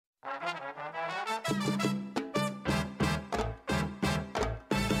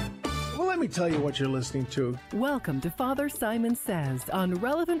Well, let me tell you what you're listening to. Welcome to Father Simon Says on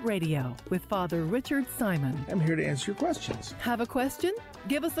Relevant Radio with Father Richard Simon. I'm here to answer your questions. Have a question?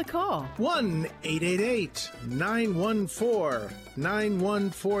 Give us a call.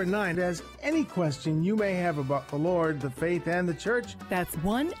 1-888-914-9149. As any question you may have about the Lord, the faith, and the church. That's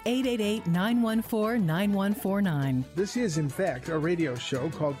 1-888-914-9149. This is, in fact, a radio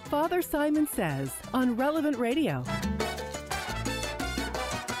show called Father Simon Says on Relevant Radio.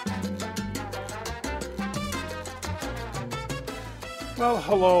 Well,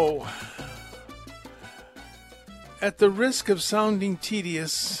 hello. At the risk of sounding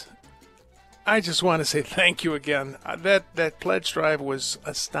tedious, I just want to say thank you again. That pledge drive was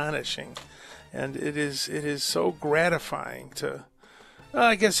astonishing, and it is so gratifying to,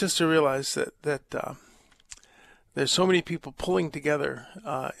 I guess, just to realize that there's so many people pulling together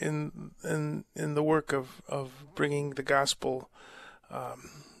in the work of bringing the gospel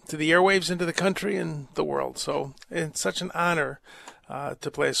to the airwaves, into the country and the world. So it's such an honor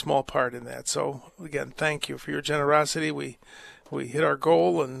to play a small part in that. So again, thank you for your generosity. We hit our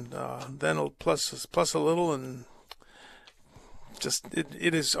goal, and then plus a little, and just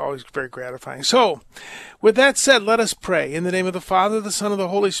it is always very gratifying. So with that said, let us pray. In the name of the Father, the Son, and the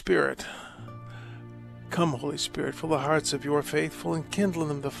Holy Spirit. Come, Holy Spirit, fill the hearts of your faithful, and kindle in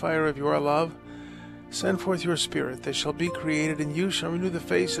them the fire of your love. Send forth your Spirit, they shall be created, and you shall renew the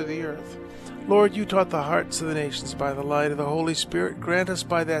face of the earth. Lord, you taught the hearts of the nations by the light of the Holy Spirit. Grant us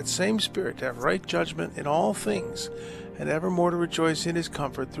by that same Spirit to have right judgment in all things, and evermore to rejoice in his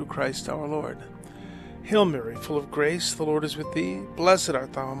comfort through Christ our Lord. Hail Mary, full of grace, the Lord is with thee. Blessed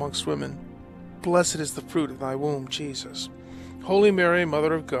art thou amongst women. Blessed is the fruit of thy womb, Jesus. Holy Mary,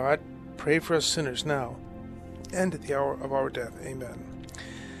 Mother of God, pray for us sinners now and at the hour of our death. Amen.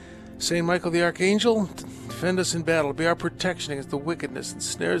 Saint Michael the Archangel, defend us in battle. Be our protection against the wickedness and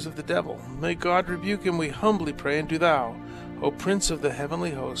snares of the devil. May God rebuke him, we humbly pray, and do thou, O Prince of the heavenly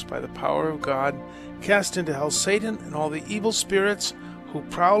host, by the power of God, cast into hell Satan and all the evil spirits who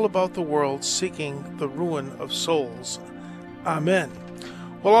prowl about the world seeking the ruin of souls. Amen.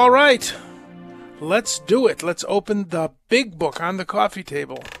 Well, all right. Let's do it. Let's open the big book on the coffee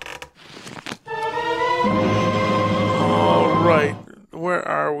table. All right. Where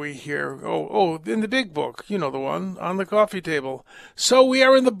are we here? Oh, in the big book. You know the one, on the coffee table. So we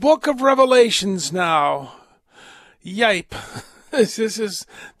are in the book of Revelations now. Yipe. This is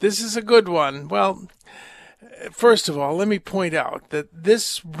a good one. Well, first of all, let me point out that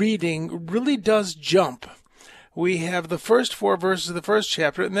this reading really does jump. We have the first 4 verses of the first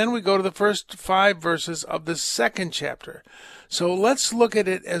chapter, and then we go to the first 5 verses of the second chapter. So let's look at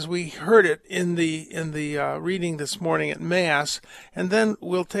it as we heard it in the reading this morning at Mass, and then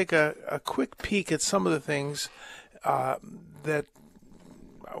we'll take a quick peek at some of the things that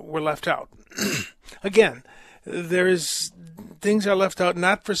were left out. Again, things are left out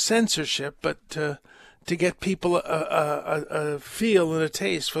not for censorship, but to get people a feel and a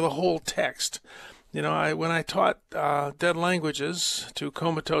taste for the whole text. You know, when I taught dead languages to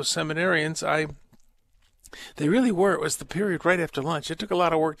comatose seminarians, they really were. It was the period right after lunch. It took a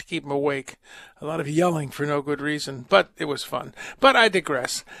lot of work to keep them awake, a lot of yelling for no good reason, but it was fun. But I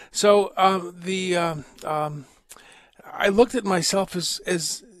digress. So I looked at myself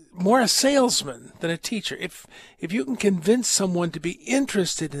as more a salesman than a teacher. If you can convince someone to be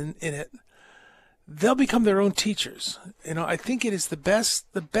interested in it, they'll become their own teachers. You know, I think it is the best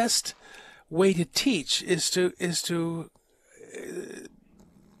way to teach is to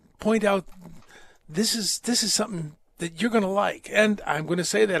point out this is something that you're going to like, and I'm going to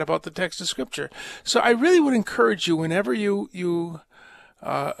say that about the text of Scripture. So I really would encourage you, whenever you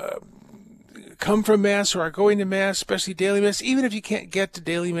come from Mass or are going to Mass, especially daily Mass, even if you can't get to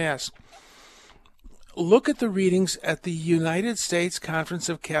daily Mass, look at the readings at the United States Conference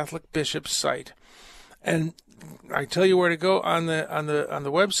of Catholic Bishops site, and I tell you where to go on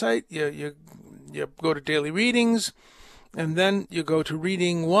the website. You go to daily readings, and then you go to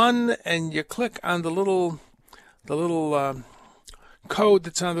reading 1, and you click on the little code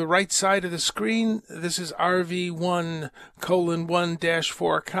that's on the right side of the screen. This is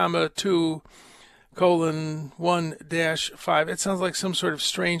RV1:4,2:1-5. It sounds like some sort of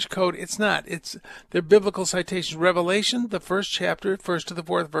strange code. It's not. They're biblical citations. Revelation, the first chapter, 1st to the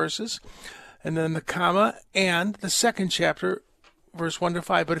 4th verses, and then the comma, and the second chapter, verse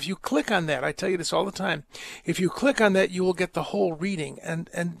 1-5. But if you click on that, I tell you this all the time, if you click on that, you will get the whole reading.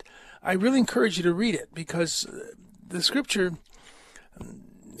 And I really encourage you to read it, because the Scripture,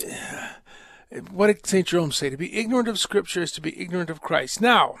 What did St. Jerome say? To be ignorant of Scripture is to be ignorant of Christ.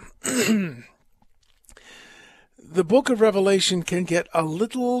 Now, the book of Revelation can get a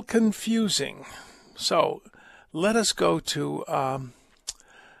little confusing. So let us go to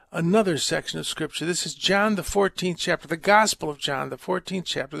another section of Scripture. This is John, the 14th chapter, the Gospel of John, the 14th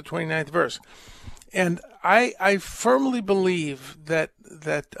chapter, the 29th verse. And I firmly believe that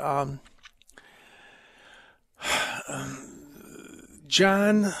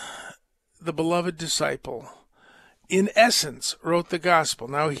John, the beloved disciple, in essence, wrote the Gospel.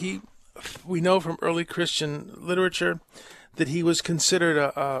 Now, we know from early Christian literature that he was considered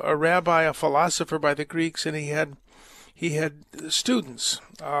a rabbi, a philosopher by the Greeks, and he had students.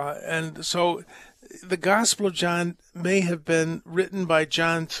 And so the Gospel of John may have been written by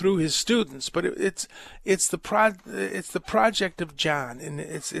John through his students, but it's the project of John, and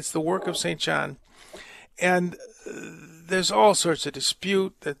it's the work of St. John. And there's all sorts of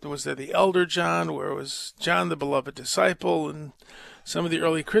dispute. That was there the elder John, where it was John the beloved disciple, and some of the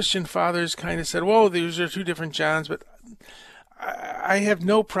early Christian fathers kind of said, "Whoa, these are two different Johns." But I have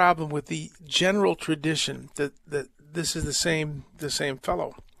no problem with the general tradition that this is the same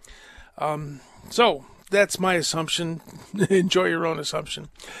fellow. So that's my assumption. Enjoy your own assumption.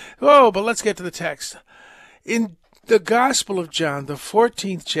 Oh, but let's get to the text. In the Gospel of John, the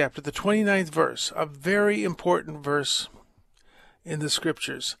 14th chapter, the 29th verse, a very important verse in the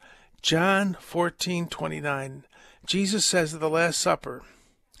Scriptures. John 14:29. Jesus says at the Last Supper,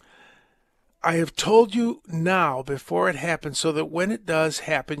 "I have told you now before it happens, so that when it does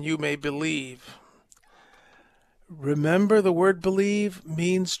happen, you may believe." Remember, the word believe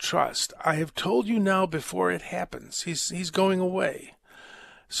means trust. I have told you now before it happens. He's going away.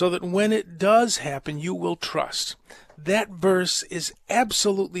 So that when it does happen, you will trust. That verse is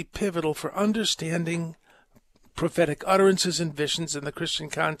absolutely pivotal for understanding prophetic utterances and visions in the Christian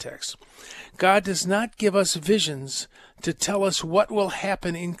context. God does not give us visions to tell us what will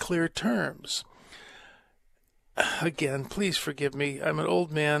happen in clear terms. Again, please forgive me. I'm an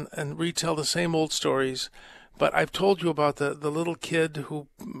old man and retell the same old stories. But I've told you about the little kid who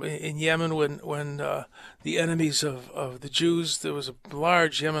in Yemen when the enemies of the Jews, there was a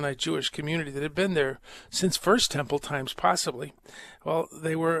large Yemenite Jewish community that had been there since First Temple times, possibly. Well,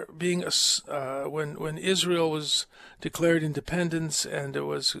 they were being when Israel was declared independence and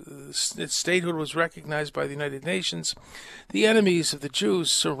its statehood was recognized by the United Nations, the enemies of the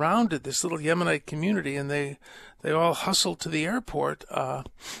Jews surrounded this little Yemenite community, and they all hustled to the airport,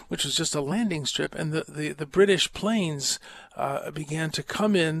 which was just a landing strip, and the British planes began to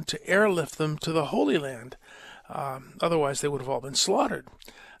come in to airlift them to the Holy Land. Otherwise, they would have all been slaughtered.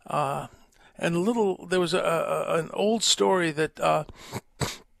 And there was an old story that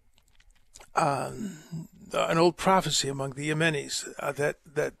an old prophecy among the Yemenis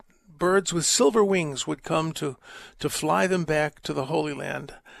that birds with silver wings would come to fly them back to the Holy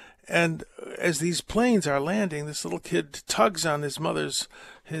Land. And as these planes are landing, this little kid tugs on his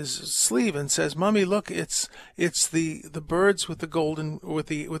sleeve and says, "Mommy, look, it's the birds with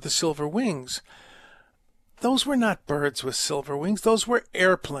the silver wings." Those were not birds with silver wings. Those were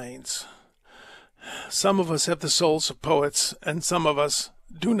airplanes. Some of us have the souls of poets, and some of us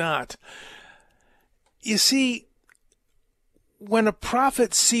do not. You see, when a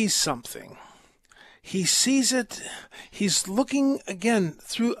prophet sees something, he sees it, he's looking again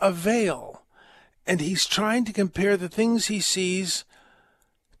through a veil, and he's trying to compare the things he sees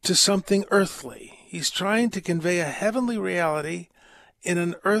to something earthly. He's trying to convey a heavenly reality in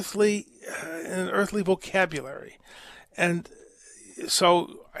an earthly vocabulary. And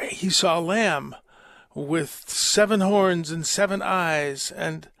so he saw a lamb with 7 horns and 7 eyes,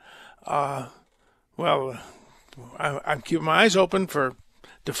 and I'm keeping my eyes open for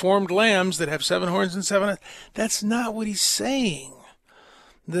deformed lambs that have 7 horns and 7 eyes. That's not what he's saying.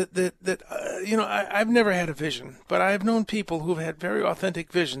 I've never had a vision, but I've known people who've had very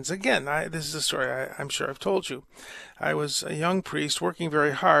authentic visions. Again, this is a story I'm sure I've told you. I was a young priest working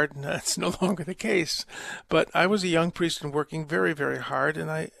very hard, and that's no longer the case. But I was a young priest and working very, very hard,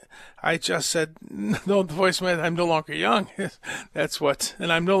 and I just said, no, the voice meant I'm no longer young. That's what,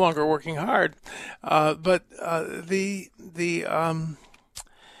 and I'm no longer working hard.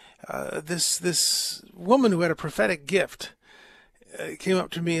 This woman who had a prophetic gift came up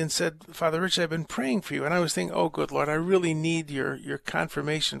to me and said, "Father Rich, I've been praying for you." And I was thinking, oh, good Lord, I really need your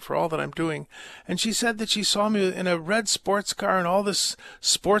confirmation for all that I'm doing. And she said that she saw me in a red sports car and all this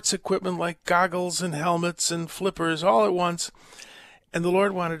sports equipment like goggles and helmets and flippers all at once. And the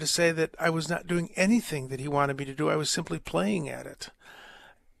Lord wanted to say that I was not doing anything that he wanted me to do. I was simply playing at it.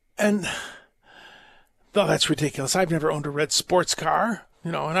 And, oh, that's ridiculous. I've never owned a red sports car.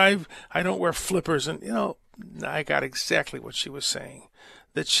 And I don't wear flippers, and I got exactly what she was saying,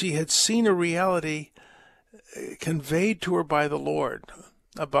 that she had seen a reality conveyed to her by the Lord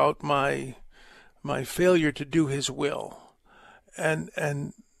about my failure to do His will, and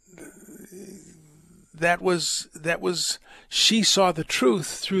that was she saw the truth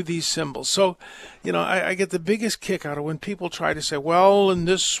through these symbols. So, I get the biggest kick out of when people try to say, well, in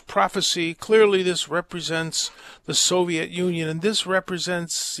this prophecy, clearly this represents the Soviet Union, and this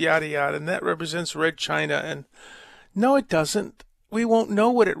represents yada yada, and that represents Red China, and no, it doesn't. We won't know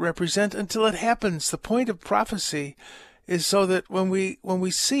what it represents until it happens. The point of prophecy is so that when we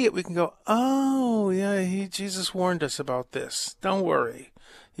see it, we can go, oh yeah, Jesus warned us about this. Don't worry,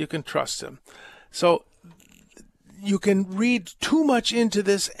 you can trust Him. So you can read too much into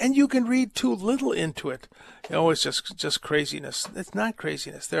this, and you can read too little into it. It's just craziness. It's not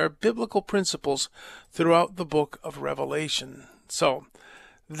craziness. There are biblical principles throughout the book of Revelation. So,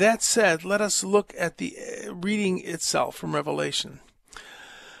 that said, let us look at the reading itself from Revelation.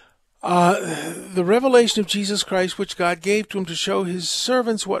 The revelation of Jesus Christ, which God gave to Him to show His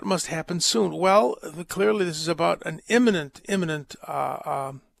servants what must happen soon. Well, clearly this is about an imminent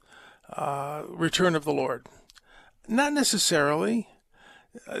return of the Lord. Not necessarily.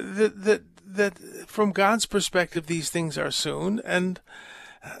 That from God's perspective, these things are soon. And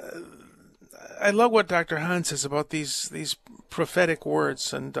I love what Dr. Hahn says about these prophetic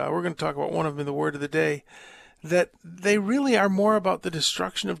words, and we're going to talk about one of them in the Word of the Day, that they really are more about the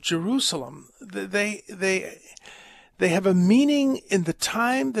destruction of Jerusalem. They have a meaning in the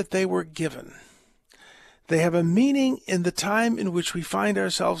time that they were given. They have a meaning in the time in which we find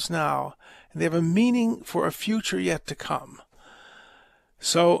ourselves now, and they have a meaning for a future yet to come.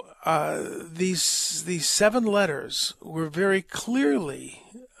 So these 7 letters were very clearly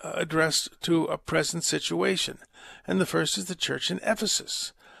addressed to a present situation, and the first is the church in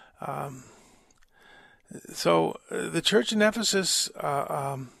Ephesus. So the church in Ephesus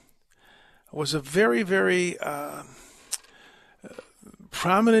was a very, very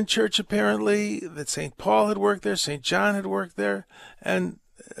prominent church, apparently, that St. Paul had worked there, St. John had worked there, and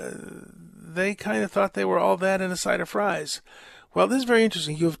they kind of thought they were all that and a side of fries. Well, this is very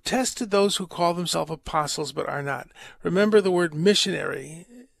interesting. You have tested those who call themselves apostles but are not. Remember, the word missionary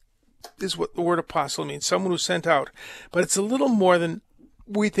is what the word apostle means, someone who's sent out. But it's a little more than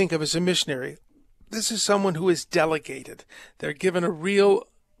we think of as a missionary. This is someone who is delegated. They're given a real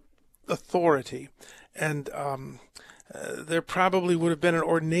authority, and there probably would have been an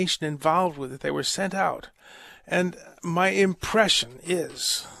ordination involved with it. They were sent out. And my impression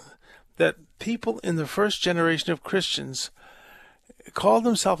is that people in the first generation of Christians called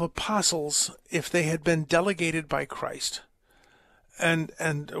themselves apostles if they had been delegated by Christ.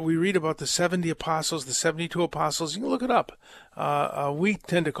 And we read about the 70 apostles, the 72 apostles. You can look it up. We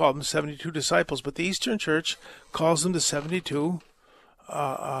tend to call them 72 disciples, but the Eastern Church calls them the 72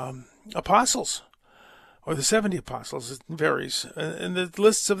 apostles, or the 70 apostles. It varies, and the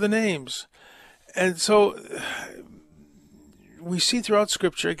lists of the names. And so we see throughout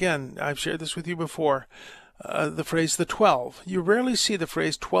Scripture, again, I've shared this with you before, the phrase the 12. You rarely see the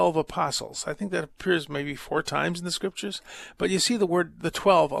phrase 12 apostles. I think that appears maybe 4 times in the Scriptures, but you see the word the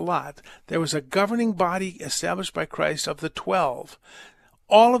 12 a lot. There was a governing body established by Christ of the 12.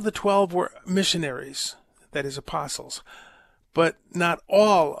 All of the 12 were missionaries, that is, apostles. But not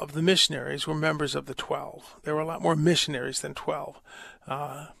all of the missionaries were members of the 12. There were a lot more missionaries than 12.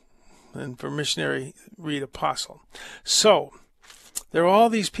 And for missionary, read apostle. So, there are all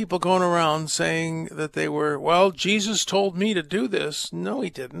these people going around saying that they were, well, Jesus told me to do this. No, He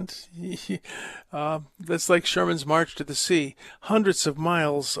didn't. That's like Sherman's March to the Sea. Hundreds of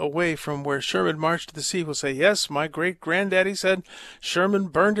miles away from where Sherman marched to the sea will say, yes, my great-granddaddy said Sherman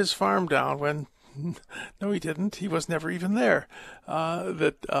burned his farm down when... No, he didn't. He was never even there.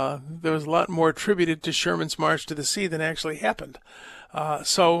 There was a lot more attributed to Sherman's March to the Sea than actually happened.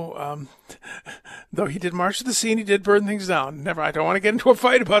 Though he did march to the sea and he did burn things down. I don't want to get into a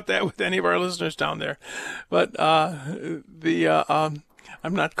fight about that with any of our listeners down there. But I'm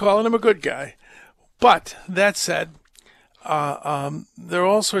not calling him a good guy. But that said, there are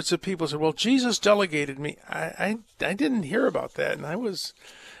all sorts of people who said, well, Jesus delegated me. I didn't hear about that, and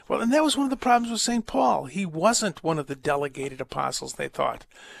and that was one of the problems with St. Paul. He wasn't one of the delegated apostles, they thought.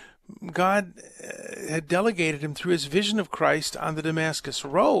 God had delegated him through his vision of Christ on the Damascus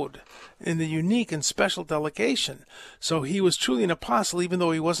Road in the unique and special delegation. So he was truly an apostle, even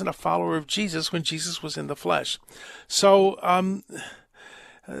though he wasn't a follower of Jesus when Jesus was in the flesh. So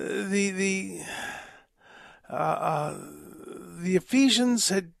the Ephesians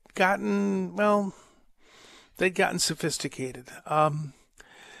had gotten, they'd gotten sophisticated.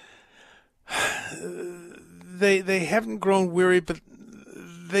 they haven't grown weary, but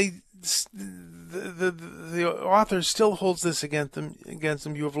the author still holds this against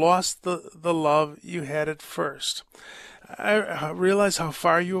them. You have lost the love you had at first. I realize how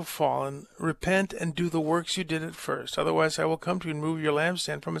far you have fallen. Repent and do the works you did at first. Otherwise, I will come to you and remove your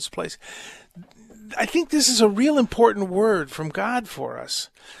lampstand from its place. I think this is a real important word from God for us,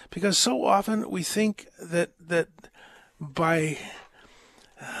 because so often we think that by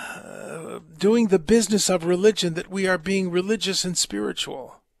doing the business of religion that we are being religious and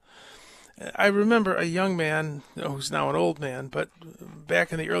spiritual. I remember a young man, who's now an old man, but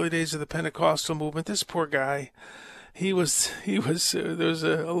back in the early days of the Pentecostal movement, this poor guy, there was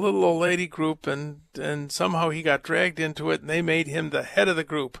a little old lady group, and somehow he got dragged into it, and they made him the head of the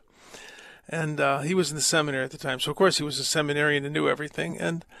group. And he was in the seminary at the time, so of course he was a seminarian and knew everything,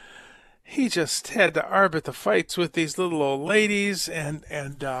 and he just had to arbit the fights with these little old ladies, and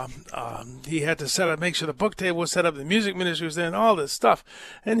he had to make sure the book table was set up, the music ministry was there, and all this stuff.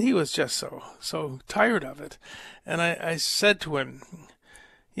 And he was just so tired of it. And I said to him,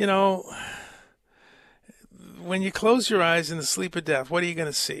 when you close your eyes in the sleep of death, what are you going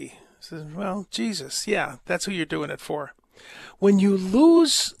to see? He says, well, Jesus. Yeah, that's who you're doing it for. When you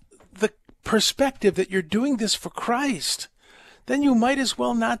lose the perspective that you're doing this for Christ, then you might as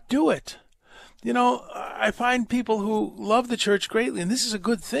well not do it. I find people who love the church greatly, and this is a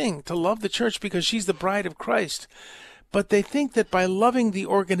good thing, to love the church because she's the bride of Christ. But they think that by loving the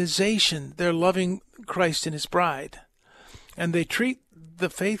organization, they're loving Christ and his bride. And they treat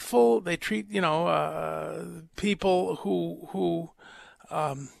the faithful, they treat, people who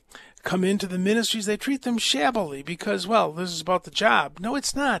come into the ministries, they treat them shabbily because, well, this is about the job. No,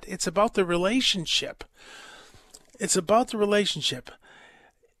 it's not. It's about the relationship. It's about the relationship.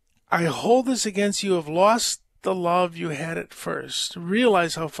 I hold this against you, have lost the love you had at first.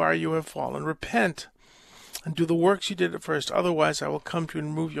 Realize how far you have fallen. Repent and do the works you did at first. Otherwise, I will come to you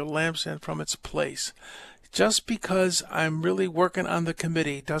and remove your lampstand from its place. Just because I'm really working on the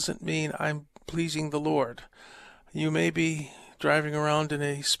committee doesn't mean I'm pleasing the Lord. You may be driving around in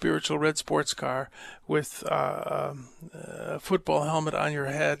a spiritual red sports car with a football helmet on your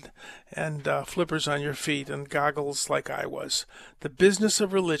head and flippers on your feet and goggles like I was. The business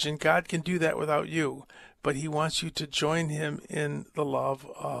of religion, God can do that without you, but he wants you to join him in the love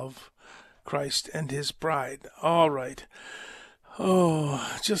of Christ and his bride. All right.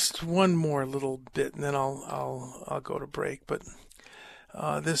 Oh, just one more little bit, and then I'll go to break. But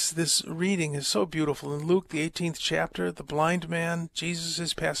this reading is so beautiful. In Luke, the 18th chapter, the blind man, Jesus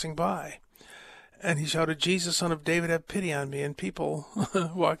is passing by, and he shouted, "Jesus, Son of David, have pity on me." And people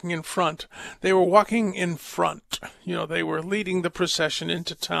walking in front, they were walking in front. They were leading the procession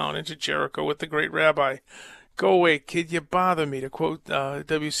into town, into Jericho, with the great rabbi. "Go away, kid, you bother me," to quote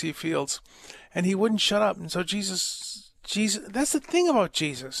W.C. Fields. And he wouldn't shut up. And so Jesus, that's the thing about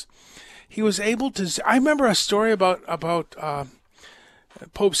Jesus. He was able to. I remember a story about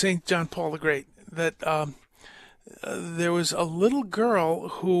Pope St. John Paul the Great, that there was a little girl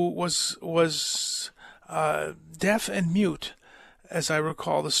who was deaf and mute, as I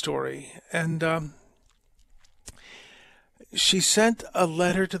recall the story, and she sent a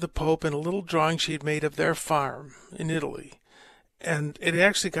letter to the Pope in a little drawing she had made of their farm in Italy, and it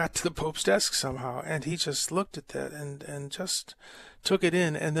actually got to the Pope's desk somehow, and he just looked at that and just took it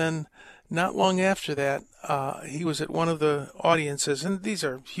in, and then not long after that, he was at one of the audiences, and these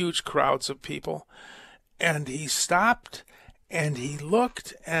are huge crowds of people, and he stopped, and he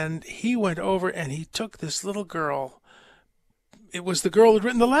looked, and he went over, and he took this little girl. It was the girl who'd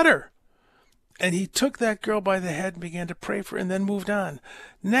written the letter, and he took that girl by the head and began to pray for her, and then moved on.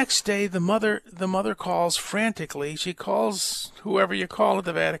 Next day, the mother calls frantically. She calls whoever you call at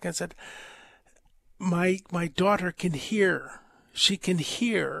the Vatican and said, my daughter can hear. She can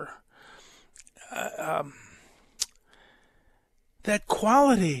hear. That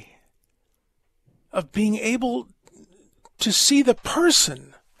quality of being able to see the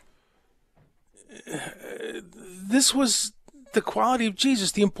person. This was the quality of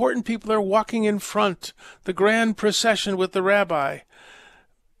Jesus. The important people are walking in front, the grand procession with the rabbi.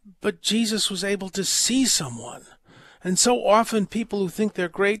 But Jesus was able to see someone. And so often people who think they're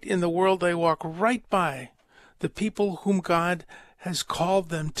great in the world, they walk right by the people whom God has called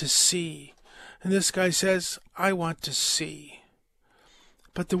them to see. And this guy says, I want to see.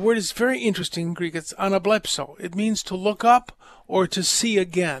 But the word is very interesting in Greek. It's anablepso. It means to look up or to see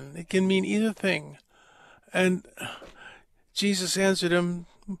again. It can mean either thing. And Jesus answered him,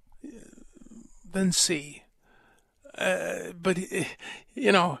 then see. But,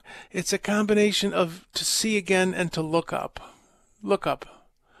 it's a combination of to see again and to look up. Look up.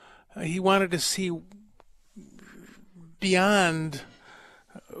 He wanted to see beyond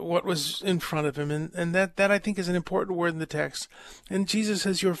what was in front of him, and that I think is an important word in the text. And Jesus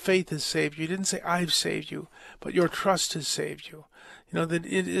says, your faith has saved you. He didn't say, I've saved you, but your trust has saved you. You know, that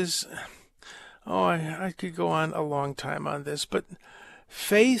it is, I could go on a long time on this, but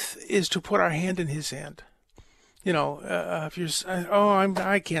faith is to put our hand in his hand. You know, if you're,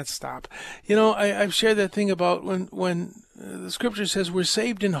 I can't stop. You know, I've shared that thing about when the scripture says we're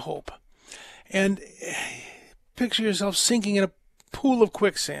saved in hope. And picture yourself sinking in a pool of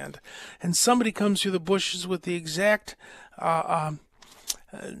quicksand, and somebody comes through the bushes with the exact, with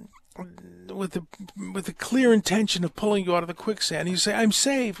the clear intention of pulling you out of the quicksand. You say, I'm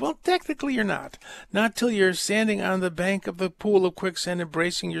saved. Well, technically you're not. Not till you're standing on the bank of the pool of quicksand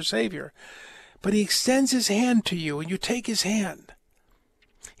embracing your Savior. But he extends his hand to you, and you take his hand.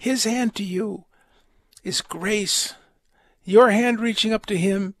 His hand to you is grace. Your hand reaching up to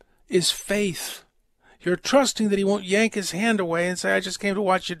him is faith. You're trusting that he won't yank his hand away and say, I just came to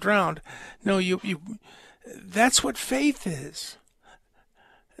watch you drown. No, that's what faith is.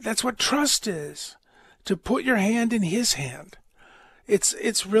 That's what trust is. To put your hand in his hand.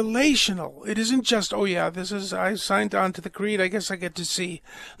 It's relational. It isn't just, I signed on to the creed, I guess I get to see.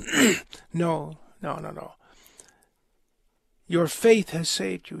 No. Your faith has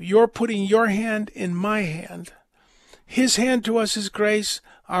saved you. You're putting your hand in my hand. His hand to us is grace.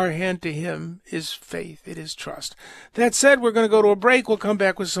 Our hand to him is faith. It is trust. That said, we're going to go to a break. We'll come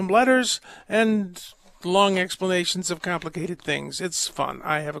back with some letters and long explanations of complicated things. It's fun.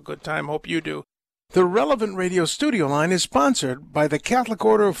 I have a good time. Hope you do. The Relevant Radio studio line is sponsored by the Catholic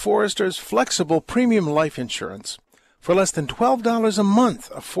Order of Foresters Flexible Premium Life Insurance. For less than $12 a month,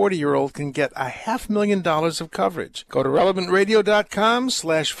 a 40-year-old can get $500,000 of coverage. Go to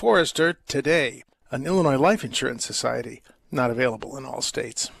relevantradio.com/Forester today. An Illinois Life Insurance Society, not available in all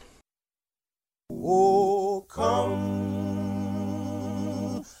states. Oh, come,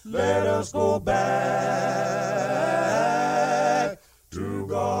 let us go back to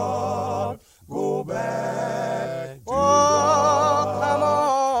God. Go back to God. Come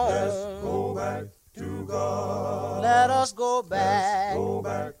on. Let's go back to God. Let us go back. Let's go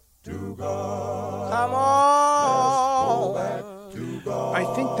back to God. Come on. Let's go back to God. I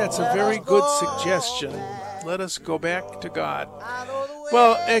think that's a very good suggestion. Let us go back to God.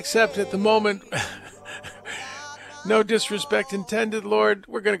 Well, except at the moment, no disrespect intended, Lord,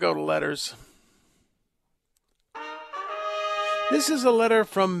 we're going to go to letters. This is a letter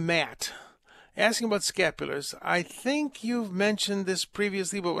from Matt, asking about scapulars. I think you've mentioned this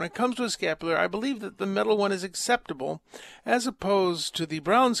previously, but when it comes to a scapular, I believe that the metal one is acceptable as opposed to the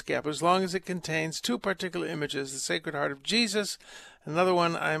brown scapular, as long as it contains two particular images, the Sacred Heart of Jesus. Another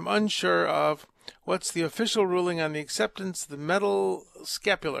one I'm unsure of. What's the official ruling on the acceptance of the metal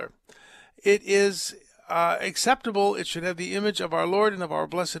scapular? It is acceptable. It should have the image of our Lord and of our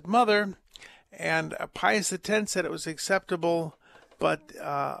Blessed Mother. And Pius X said it was acceptable, but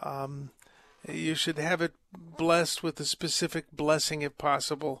you should have it blessed with a specific blessing, if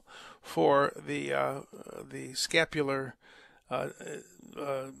possible, for the scapular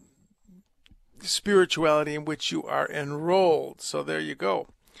spirituality in which you are enrolled. So there you go.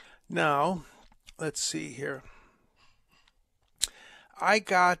 Now, let's see here. I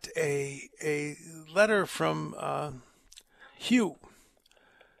got a letter from Hugh.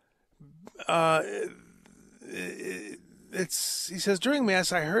 He says, during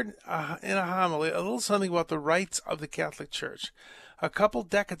Mass, I heard in a homily a little something about the rites of the Catholic Church. A couple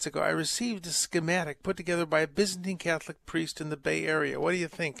decades ago, I received a schematic put together by a Byzantine Catholic priest in the Bay Area. What do you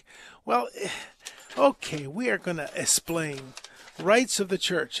think? Well, okay, we are going to explain. Rites of the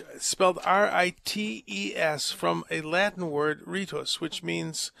Church, spelled R-I-T-E-S, from a Latin word, ritus, which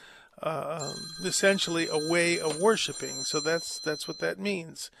means essentially a way of worshiping. So that's what that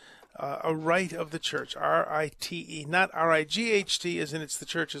means. A rite of the church, R-I-T-E, not R-I-G-H-T, as in it's the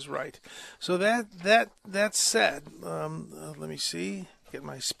church's rite. So that said, let me see, get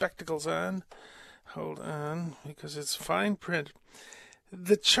my spectacles on. Hold on, because it's fine print.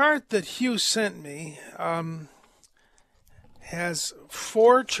 The chart that Hugh sent me has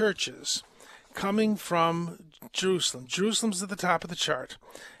 4 churches coming from Jerusalem. Jerusalem's at the top of the chart.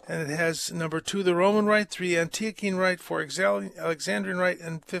 And it has number 2, the Roman Rite, 3, Antiochian Rite, 4, Alexandrian Rite,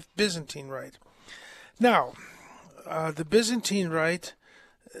 and 5th, Byzantine Rite. Now, the Byzantine Rite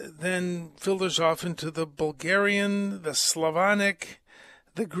then filters off into the Bulgarian, the Slavonic,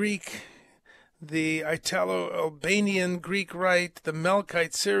 the Greek, the Italo-Albanian Greek Rite, the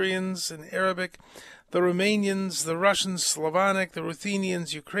Melkite Syrians and Arabic, the Romanians, the Russians, Slavonic, the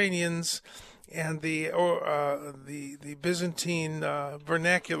Ruthenians, Ukrainians, and the Byzantine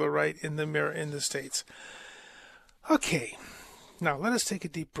vernacular rite in the States. Okay, now let us take a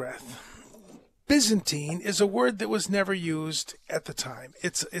deep breath. Byzantine is a word that was never used at the time.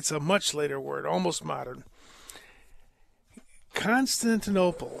 It's a much later word, almost modern.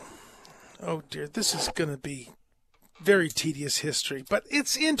 Constantinople. Oh dear, this is going to be very tedious history, but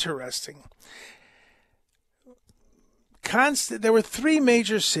it's interesting. There were three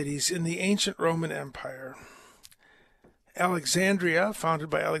major cities in the ancient Roman Empire. Alexandria, founded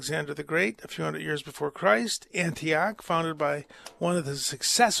by Alexander the Great a few hundred years before Christ. Antioch, founded by one of the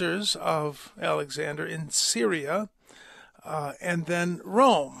successors of Alexander in Syria. And then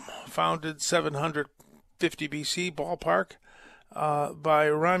Rome, founded 750 BC, ballpark, by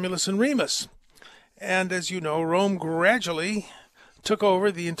Romulus and Remus. And as you know, Rome gradually took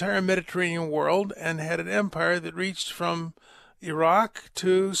over the entire Mediterranean world and had an empire that reached from Iraq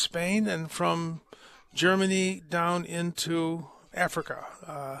to Spain and from Germany down into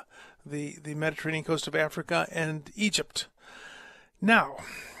Africa, the Mediterranean coast of Africa and Egypt. Now,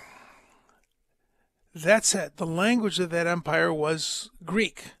 that said, the language of that empire was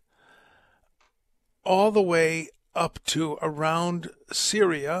Greek, all the way up to around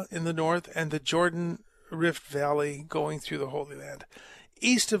Syria in the north and the Jordan Rift Valley going through the Holy Land.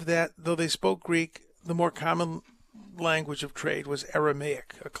 East of that, though they spoke Greek, the more common language of trade was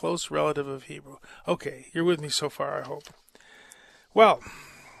Aramaic, a close relative of Hebrew. Okay, you're with me so far, I hope. Well,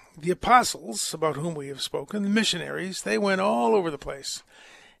 the apostles, about whom we have spoken, the missionaries, they went all over the place.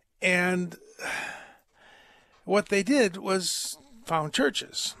 And what they did was found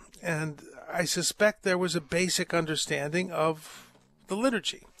churches. And I suspect there was a basic understanding of the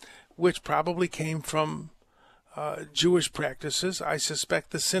liturgy, which probably came from Jewish practices. I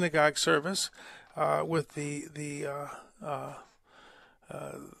suspect the synagogue service with the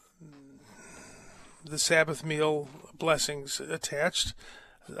Sabbath meal blessings attached.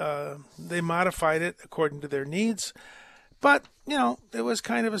 They modified it according to their needs, but it was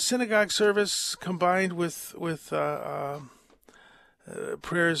kind of a synagogue service combined with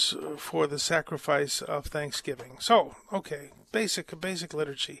prayers for the sacrifice of Thanksgiving. So, okay, basic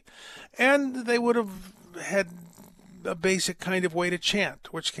liturgy, and they would have had a basic kind of way to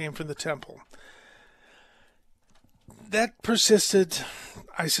chant, which came from the temple. That persisted,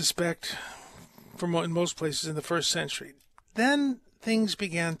 I suspect, in most places in the first century. Then things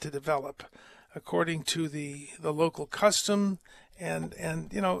began to develop according to the local custom, and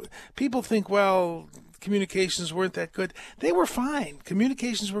people think, well, communications weren't that good. They were fine.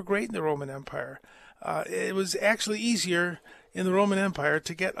 Communications were great in the Roman Empire. It was actually easier in the Roman Empire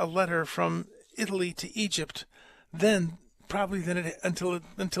to get a letter from Italy to Egypt than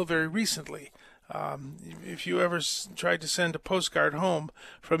until very recently. If you ever tried to send a postcard home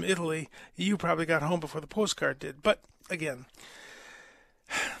from Italy, you probably got home before the postcard did. But again,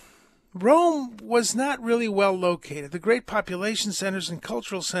 Rome was not really well located. The great population centers and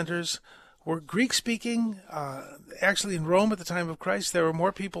cultural centers were Greek-speaking. Actually, in Rome at the time of Christ, there were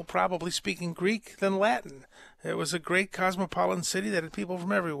more people probably speaking Greek than Latin. It was a great cosmopolitan city that had people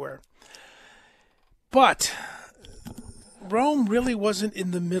from everywhere. But Rome really wasn't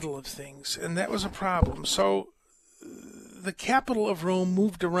in the middle of things, and that was a problem. So the capital of Rome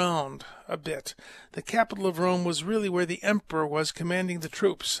moved around a bit. The capital of Rome was really where the emperor was commanding the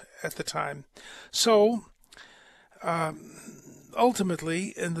troops at the time. So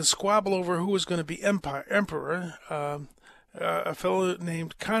ultimately, in the squabble over who was going to be emperor, a fellow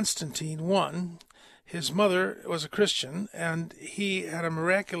named Constantine won. His mother was a Christian, and he had a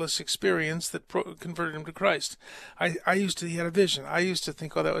miraculous experience that converted him to Christ. He had a vision. I used to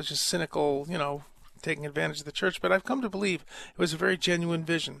think, that was just cynical, taking advantage of the church, but I've come to believe it was a very genuine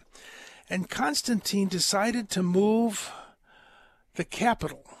vision. And Constantine decided to move the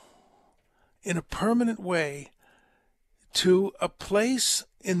capital in a permanent way to a place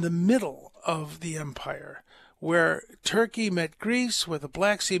in the middle of the empire, where Turkey met Greece, where the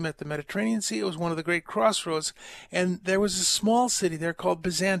Black Sea met the Mediterranean Sea. It was one of the great crossroads, and there was a small city there called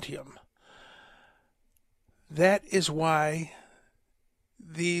Byzantium. That is why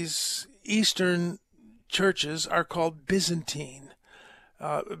these Eastern churches are called Byzantine,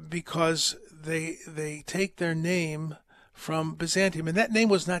 because they take their name from Byzantium, and that name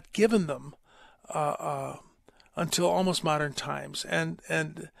was not given them until almost modern times, and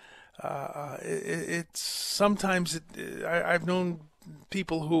I've known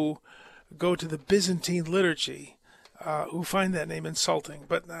people who go to the Byzantine liturgy who find that name insulting,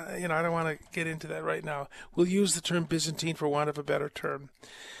 but I don't want to get into that right now. We'll use the term Byzantine for want of a better term.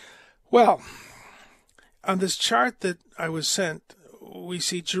 Well, on this chart that I was sent, we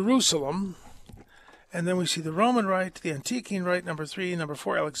see Jerusalem And then we see the Roman Rite, the Antiochian Rite, number 3, number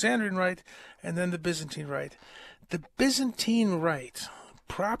 4, Alexandrian Rite, and then the Byzantine Rite. The Byzantine Rite,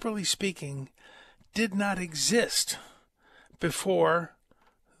 properly speaking, did not exist before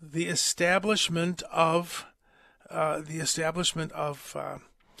the establishment of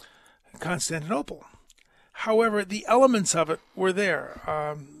Constantinople. However, the elements of it were there.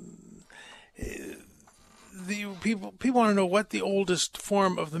 The people want to know what the oldest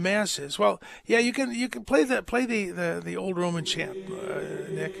form of the Mass is. Well, yeah, you can play the old Roman chant,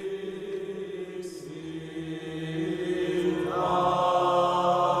 Nick.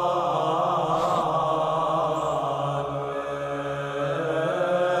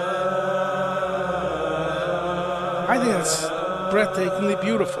 I think that's breathtakingly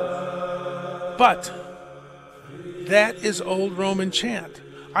beautiful. But that is old Roman chant.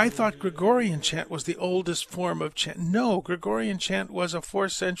 I thought Gregorian chant was the oldest form of chant. No, Gregorian chant was a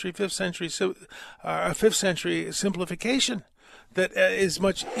 5th century simplification that is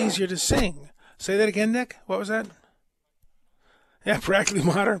much easier to sing. Say that again, Nick. What was that? Yeah, practically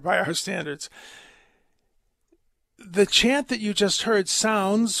modern by our standards. The chant that you just heard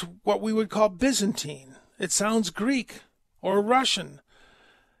sounds what we would call Byzantine. It sounds Greek or Russian.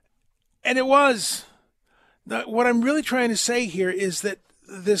 And it was. Now, what I'm really trying to say here is that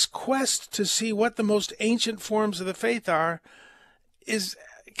this quest to see what the most ancient forms of the faith are is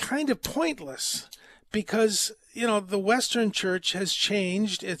kind of pointless because, the Western Church has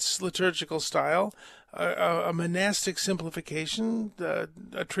changed its liturgical style, a monastic simplification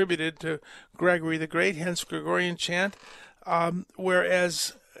attributed to Gregory the Great, hence Gregorian chant,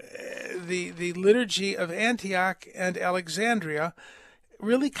 whereas the liturgy of Antioch and Alexandria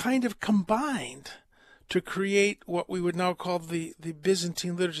really kind of combined to create what we would now call the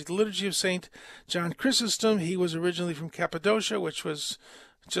Byzantine liturgy. The liturgy of St. John Chrysostom, he was originally from Cappadocia, which was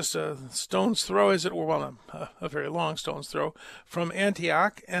just a stone's throw, as it were, well, a very long stone's throw, from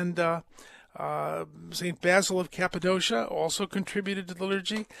Antioch. And St. Basil of Cappadocia also contributed to the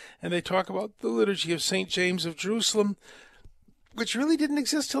liturgy. And they talk about the liturgy of St. James of Jerusalem, which really didn't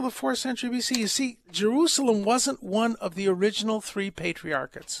exist till the 4th century BC. You see, Jerusalem wasn't one of the original 3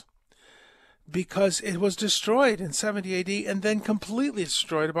 patriarchates, because it was destroyed in 70 AD and then completely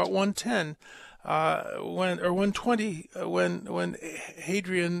destroyed about 110 or 120 when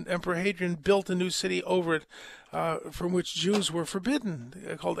Emperor Hadrian built a new city over it from which Jews were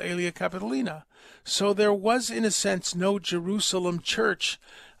forbidden, called Aelia Capitolina. So there was, in a sense, no Jerusalem church.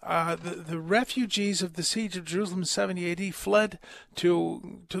 The refugees of the siege of Jerusalem in 70 AD fled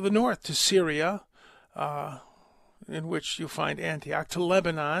to the north, to Syria, in which you find Antioch, to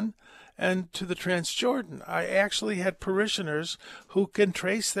Lebanon, and to the Transjordan. I actually had parishioners who can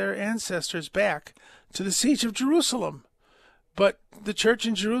trace their ancestors back to the siege of Jerusalem. But the church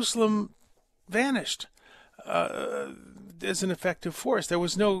in Jerusalem vanished as an effective force. There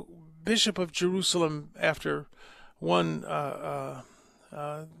was no bishop of Jerusalem after one, there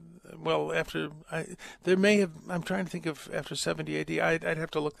may have, I'm trying to think of after 70 AD. I'd have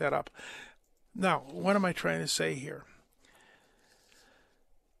to look that up. Now, what am I trying to say here?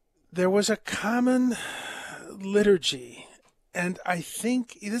 There was a common liturgy, and I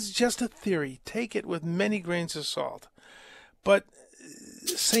think this is just a theory. Take it with many grains of salt. But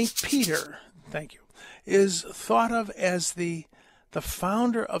St. Peter, thank you, is thought of as the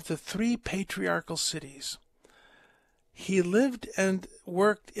founder of the 3 patriarchal cities. He lived and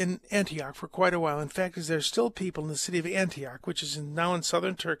worked in Antioch for quite a while. In fact, there's still people in the city of Antioch, which is now in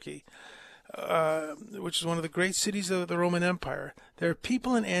southern Turkey, which is one of the great cities of the Roman Empire. There are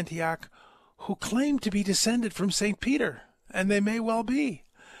people in Antioch who claim to be descended from St. Peter, and they may well be.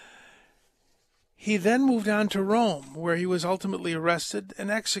 He then moved on to Rome, where he was ultimately arrested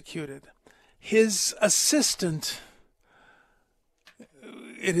and executed. His assistant,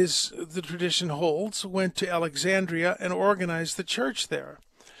 the tradition holds, went to Alexandria and organized the church there.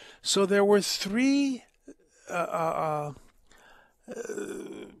 So there were 3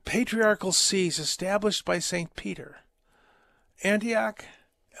 patriarchal sees established by St. Peter: Antioch,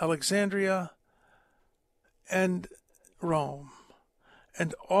 Alexandria, and Rome.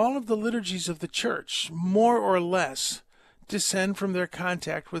 And all of the liturgies of the church, more or less, descend from their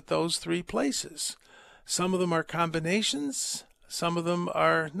contact with those 3 places. Some of them are combinations, some of them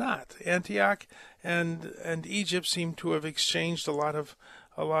are not. Antioch and Egypt seem to have exchanged a lot of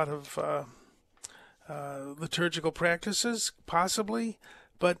liturgical practices, possibly,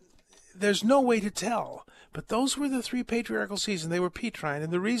 but there's no way to tell. But those were the 3 patriarchal sees, and they were Petrine.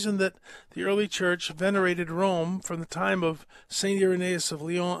 And the reason that the early church venerated Rome from the time of St. Irenaeus of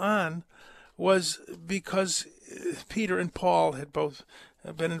Lyon on was because Peter and Paul had both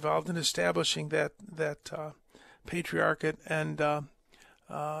been involved in establishing that patriarchate, and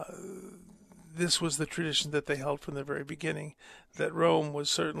this was the tradition that they held from the very beginning, that Rome was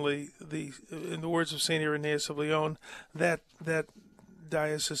certainly in the words of St. Irenaeus of Lyon, that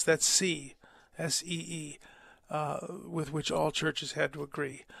diocese, that see, S-E-E, with which all churches had to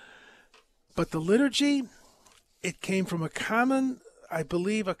agree. But the liturgy, it came from a common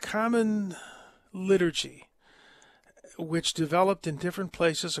liturgy, which developed in different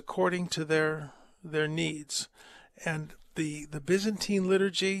places according to their needs. And the Byzantine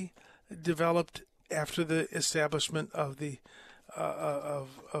liturgy developed after the establishment of the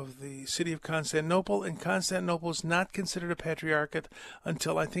city of Constantinople, and Constantinople was not considered a patriarchate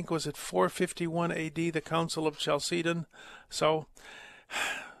until I think was at 451 A.D., the Council of Chalcedon. So,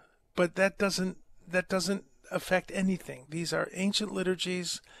 but that doesn't affect anything. These are ancient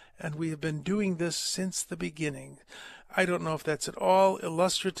liturgies, and we have been doing this since the beginning. I don't know if that's at all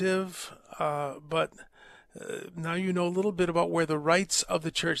illustrative, but now you know a little bit about where the rites of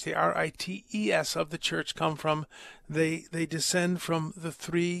the church, the R-I-T-E-S of the church, come from. They descend from the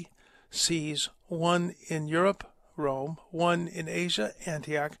 3 sees, one in Europe, Rome, one in Asia,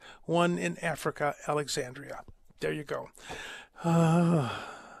 Antioch, one in Africa, Alexandria. There you go.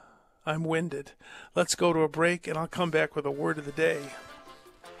 I'm winded. Let's go to a break, and I'll come back with a word of the day.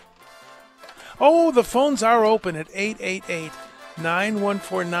 Oh, the phones are open at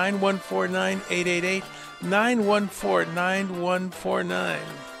 888-914-9149, 888-914-9149.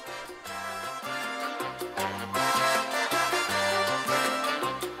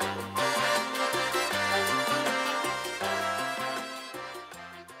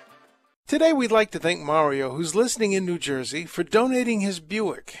 Today we'd like to thank Mario, who's listening in New Jersey, for donating his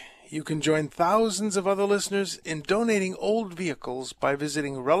Buick. You can join thousands of other listeners in donating old vehicles by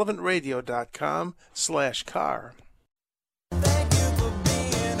visiting relevantradio.com/car. Thank you for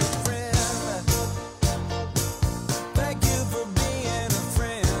being a friend. Thank you for being a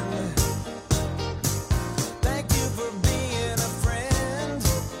friend. Thank you for being a friend.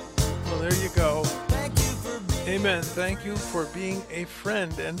 Well, there you go. Thank you for being Amen. Thank you for being a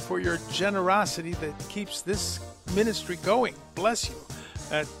friend and for your generosity that keeps this ministry going. Bless you.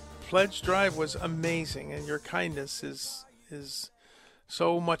 That pledge drive was amazing, and your kindness is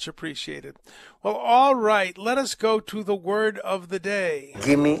so much appreciated. Well, all right, let us go to the word of the day.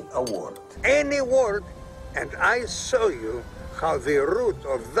 Give me a word. Any word, and I show you how the root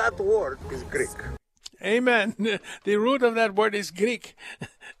of that word is Greek. Amen. The root of that word is Greek.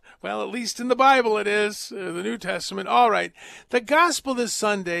 Well, at least in the Bible it is, the New Testament. All right. The gospel this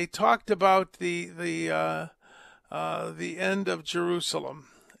Sunday talked about the end of Jerusalem.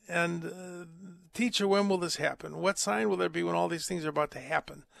 And teacher, when will this happen? What sign will there be when all these things are about to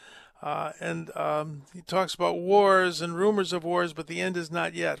happen? And he talks about wars and rumors of wars, but the end is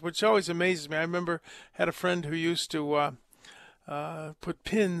not yet, which always amazes me. I remember had a friend who used to put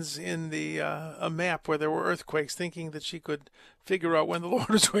pins in a map where there were earthquakes, thinking that she could figure out when the Lord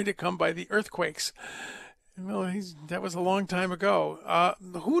was going to come by the earthquakes. Well, that was a long time ago.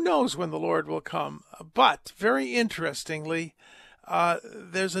 Who knows when the Lord will come? But very interestingly,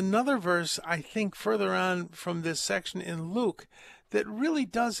 there's another verse, I think, further on from this section in Luke that really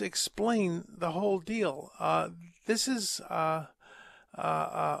does explain the whole deal. This is, oh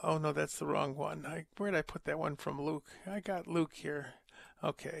no, that's the wrong one. Where did I put that one from Luke? I got Luke here.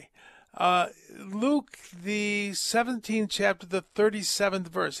 Okay. Luke, the 17th chapter, the 37th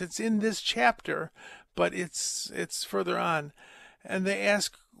verse. It's in this chapter, but it's further on. And they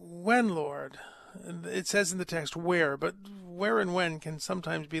ask, when, Lord? It says in the text where, but where and when can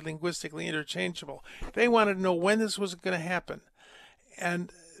sometimes be linguistically interchangeable. They wanted to know when this was going to happen.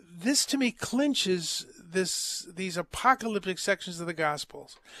 And this, to me, clinches these apocalyptic sections of the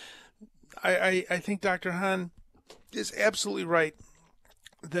Gospels. I think Dr. Hahn is absolutely right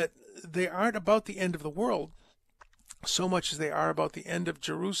that they aren't about the end of the world so much as they are about the end of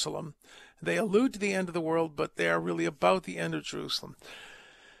Jerusalem. They allude to the end of the world, but they are really about the end of Jerusalem.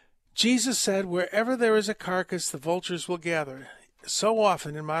 Jesus said, wherever there is a carcass, the vultures will gather. So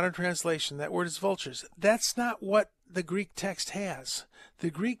often in modern translation, that word is vultures. That's not what the Greek text has. The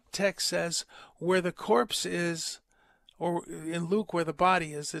Greek text says, where the corpse is, or in Luke, where the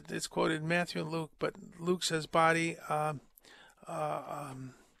body is. It's quoted in Matthew and Luke, but Luke says body,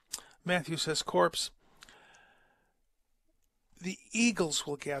 Matthew says corpse. The eagles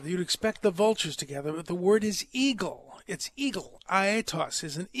will gather. You'd expect the vultures to gather, but the word is eagle. It's eagle. Aetos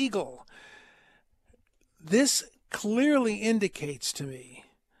is an eagle. This clearly indicates to me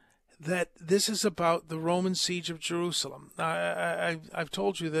that this is about the Roman siege of Jerusalem. I've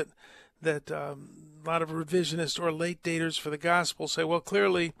told you that lot of revisionist or late daters for the gospel say, well,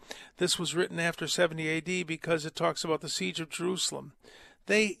 clearly this was written after 70 AD because it talks about the siege of Jerusalem.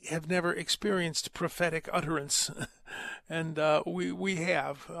 They have never experienced prophetic utterance, and we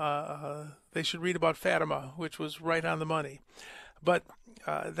have. They should read about Fatima, which was right on the money. But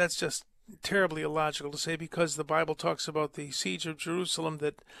that's just terribly illogical to say because the Bible talks about the siege of Jerusalem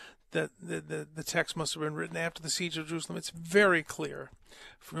that the text must have been written after the siege of Jerusalem. It's very clear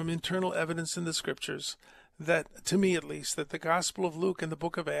from internal evidence in the Scriptures that, to me at least, that the Gospel of Luke and the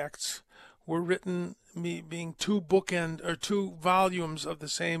book of Acts were written being two volumes of the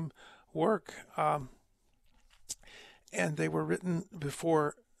same work, and they were written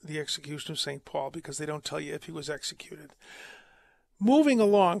before the execution of St. Paul because they don't tell you if he was executed. Moving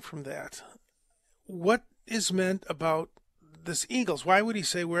along from that, what is meant about this eagles? Why would he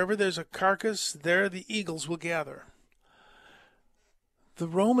say wherever there's a carcass, there the eagles will gather? The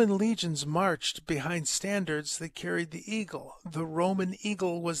Roman legions marched behind standards that carried the eagle. The Roman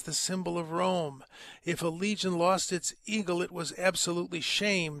eagle was the symbol of Rome. If a legion lost its eagle, it was absolutely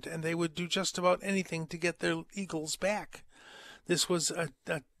shamed, and they would do just about anything to get their eagles back. This was a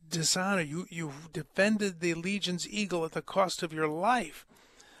dishonor. You defended the legion's eagle at the cost of your life.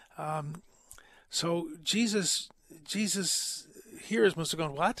 So Jesus hearers must have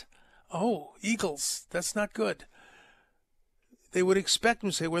gone, what? Oh, eagles, that's not good. They would expect him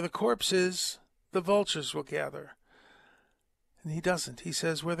to say, where the corpse is, the vultures will gather. And he doesn't. He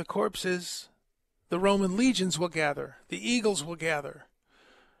says, where the corpse is, the Roman legions will gather. The eagles will gather.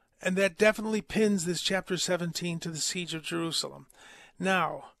 And that definitely pins this chapter 17 to the siege of Jerusalem.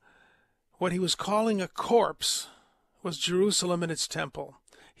 Now, what he was calling a corpse was Jerusalem and its temple.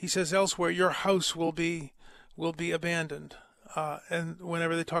 He says elsewhere, your house will be abandoned. And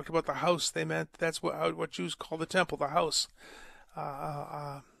whenever they talked about the house, they meant that's what Jews call the temple, the house.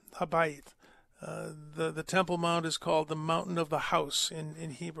 Habayit. The Temple Mount is called the Mountain of the House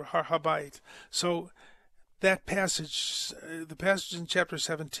in Hebrew, Har Habayit. So that passage, the passage in chapter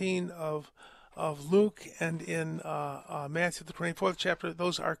 17 of Luke and in Matthew, the 24th chapter,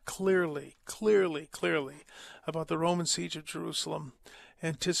 those are clearly about the Roman siege of Jerusalem,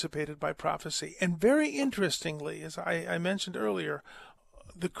 anticipated by prophecy. And very interestingly, as I mentioned earlier,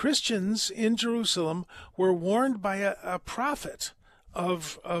 the Christians in Jerusalem were warned by a prophet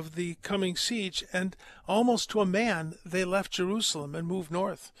of the coming siege, and almost to a man, they left Jerusalem and moved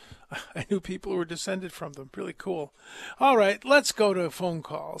north. I knew people who were descended from them. Really cool. All right, let's go to phone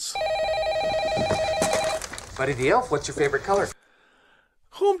calls. Buddy the Elf, what's your favorite color?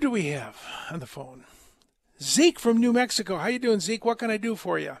 Whom do we have on the phone? Zeke from New Mexico. How you doing, Zeke? What can I do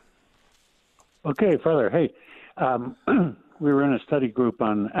for you? Okay, Father. Hey, we were in a study group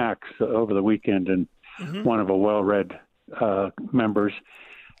on Acts over the weekend, and one of the well-read members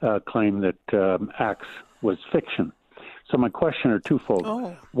claimed that Acts was fiction. So my question are twofold.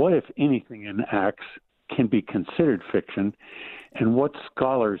 Oh. What, if anything, in Acts can be considered fiction, and what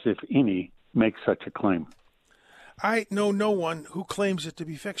scholars, if any, make such a claim? I know no one who claims it to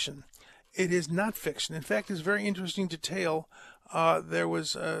be fiction. It is not fiction. In fact, it's a very interesting detail. There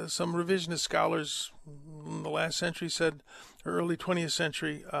was some revisionist scholars in the last century said, or early 20th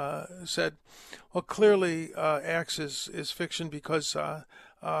century, said, well, clearly Acts is fiction because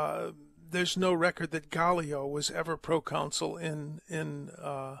there's no record that Gallio was ever proconsul in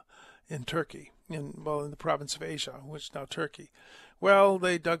Turkey, in the province of Asia, which is now Turkey. Well,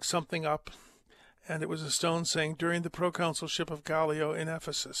 they dug something up, and it was a stone saying, during the proconsulship of Gallio in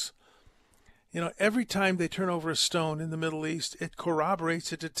Ephesus. You know, every time they turn over a stone in the Middle East, it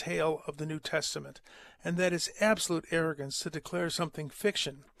corroborates a detail of the New Testament. And that is absolute arrogance to declare something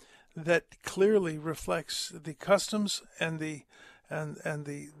fiction that clearly reflects the customs and the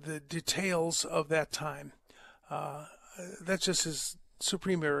details of that time. That just is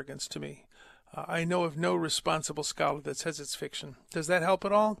supreme arrogance to me. I know of no responsible scholar that says it's fiction. Does that help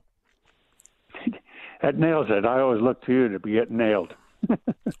at all? That nails it. I always look to you to be getting nailed.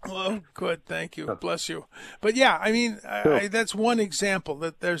 Oh, good. Thank you. Bless you. But yeah, I mean, that's one example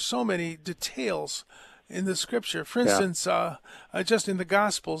that there's so many details in the scripture. For instance, just in the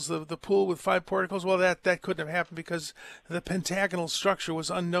Gospels, the pool with 5 porticos, well, that couldn't have happened because the pentagonal structure was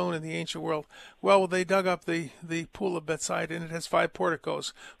unknown in the ancient world. Well, they dug up the pool of Bethsaida, and it has 5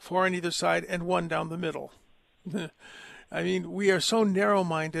 porticos, 4 on either side and 1 down the middle. I mean, we are so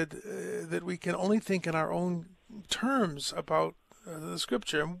narrow-minded that we can only think in our own terms about the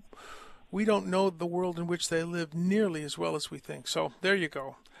scripture. We don't know the world in which they live nearly as well as we think. So there you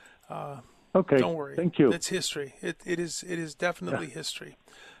go. Okay. Don't worry. Thank you. It's history. It is definitely history.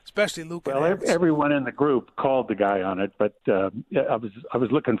 especially Luke. Well, and Acts. everyone in the group called the guy on it, but I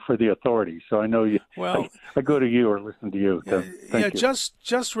was looking for the authority, so I know you. Well, I go to you or listen to you. So thank you.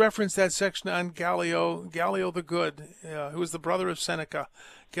 Just reference that section on Gallio the Good, who was the brother of Seneca,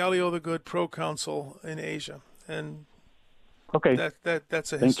 Gallio the Good, proconsul in Asia, and okay,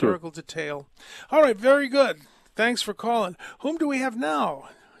 that's a historical detail. All right, very good. Thanks for calling. Whom do we have now?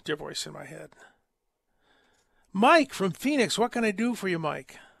 Dear voice in my head. Mike from Phoenix. What can I do for you,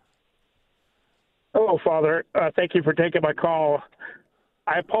 Mike? Oh, Father, thank you for taking my call.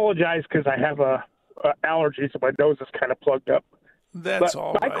 I apologize because I have a allergy, so my nose is kind of plugged up. That's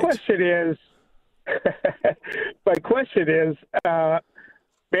all right. My question is,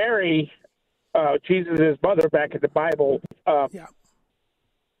 Mary, Jesus' mother back in the Bible,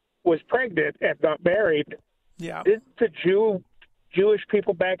 was pregnant and not married. Yeah. Didn't the Jewish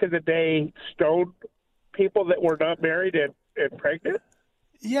people back in the day stone people that were not married and pregnant?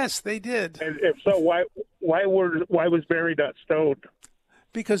 Yes, they did. And if so, why was Mary not stoned?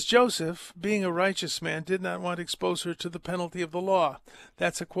 Because Joseph, being a righteous man, did not want to expose her to the penalty of the law.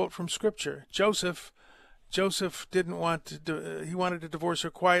 That's a quote from Scripture. Joseph didn't want to. He wanted to divorce her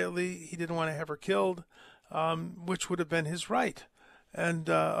quietly. He didn't want to have her killed, which would have been his right. And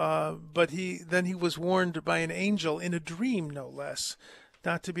but he was warned by an angel in a dream, no less,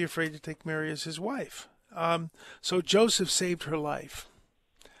 not to be afraid to take Mary as his wife. So Joseph saved her life.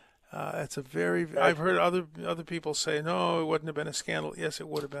 That's a very. I've heard other people say, no, it wouldn't have been a scandal. Yes, it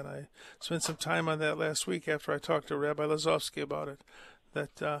would have been. I spent some time on that last week after I talked to Rabbi Lazovsky about it.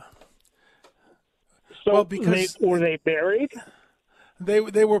 That. Because were they married? They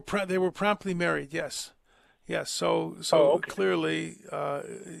were promptly married. Yes. So okay. Clearly,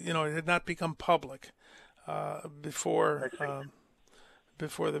 it had not become public before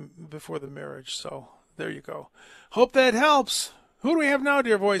the marriage. So there you go. Hope that helps. Who do we have now,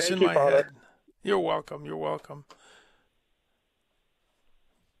 dear voice Thank in you, my Father. head? You're welcome.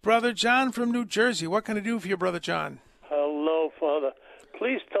 Brother John from New Jersey. What can I do for you, Brother John? Hello, Father.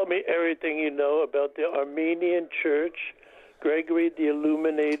 Please tell me everything you know about the Armenian Church, Gregory the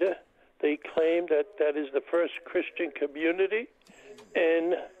Illuminator. They claim that is the first Christian community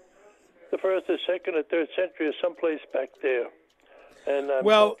in the 1st or 2nd or 3rd century or someplace back there. And I'm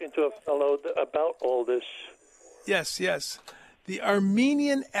talking to a fellow about all this. Yes. The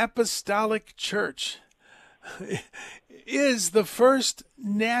Armenian Apostolic Church is the first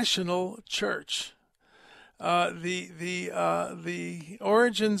national church. The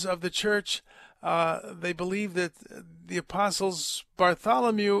origins of the church, they believe that the apostles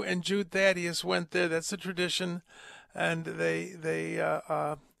Bartholomew and Jude Thaddeus went there. That's the tradition, and they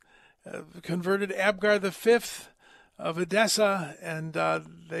converted Abgar V of Edessa, and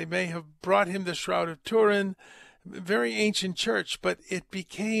they may have brought him the Shroud of Turin. Very ancient church, but it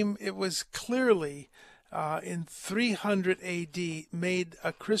was clearly in 300 A.D. made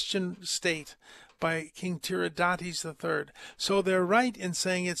a Christian state by King Tiridates III. So they're right in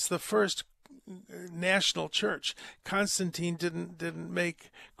saying it's the first national church. Constantine didn't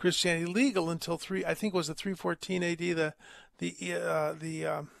make Christianity legal until 314 A.D. The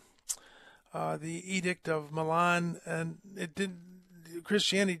Edict of Milan, and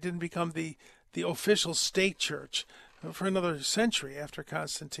Christianity didn't become the official state church for another century after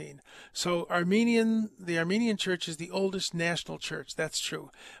Constantine. So the Armenian church is the oldest national church. That's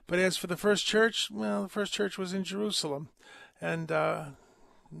true. But as for the first church, well, the first church was in Jerusalem, and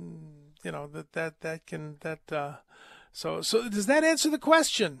So does that answer the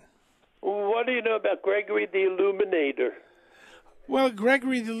question? What do you know about Gregory the Illuminator? Well,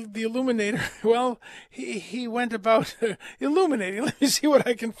 Gregory the Illuminator, well, he went about illuminating. Let me see what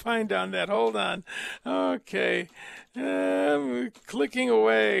I can find on that. Hold on. Okay. Clicking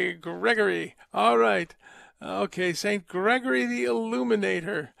away. Gregory. All right. Okay, St. Gregory the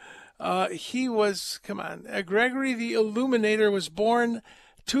Illuminator. Gregory the Illuminator was born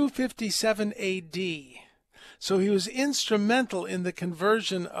 257 A.D., so he was instrumental in the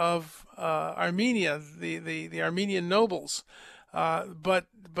conversion of Armenia, the Armenian nobles. But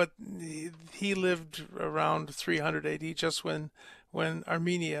he lived around 300 A.D., just when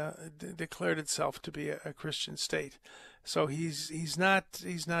Armenia declared itself to be a Christian state. So he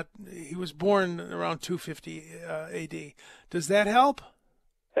was born around 250 A.D. Does that help?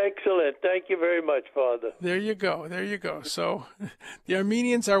 Excellent. Thank you very much, Father. There you go. So the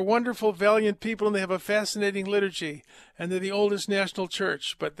Armenians are wonderful, valiant people, and they have a fascinating liturgy, and they're the oldest national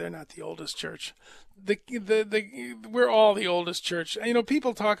church, but they're not the oldest church. We're all the oldest church.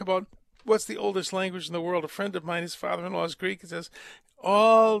 People talk about what's the oldest language in the world. A friend of mine, his father-in-law is Greek, and says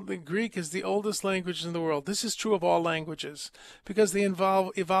The Greek is the oldest language in the world. This is true of all languages because they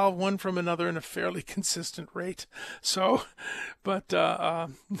evolve one from another in a fairly consistent rate. So, but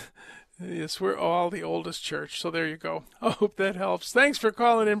yes, we're all the oldest church. So there you go. I hope that helps. Thanks for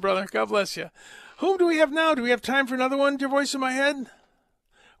calling in, brother. God bless you. Whom do we have now? Do we have time for another one? Dear voice in my head.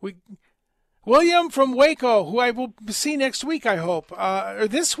 William from Waco, who I will see next week, I hope, or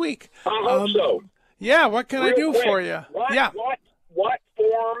this week. I hope so. Yeah, what can I do for you? What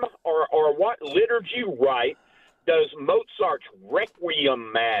form or what liturgy rite does Mozart's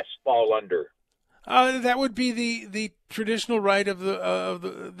Requiem Mass fall under? That would be the traditional rite of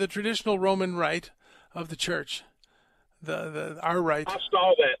the traditional Roman rite of the church, our rite. I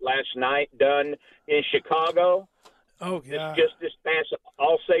saw that last night done in Chicago. Oh yeah, just this past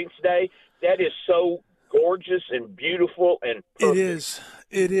All Saints Day. That is so gorgeous and beautiful and perfect.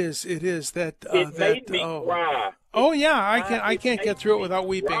 It is. That it made me cry. Oh yeah, I can't get through it without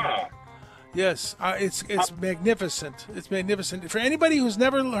weeping. Cry. Yes, it's magnificent. It's magnificent. For anybody who's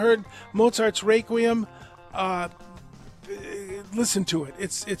never heard Mozart's Requiem, listen to it.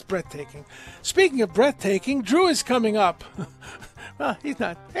 It's breathtaking. Speaking of breathtaking, Drew is coming up. Well, he's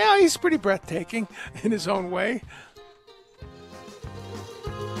not. Yeah, he's pretty breathtaking in his own way.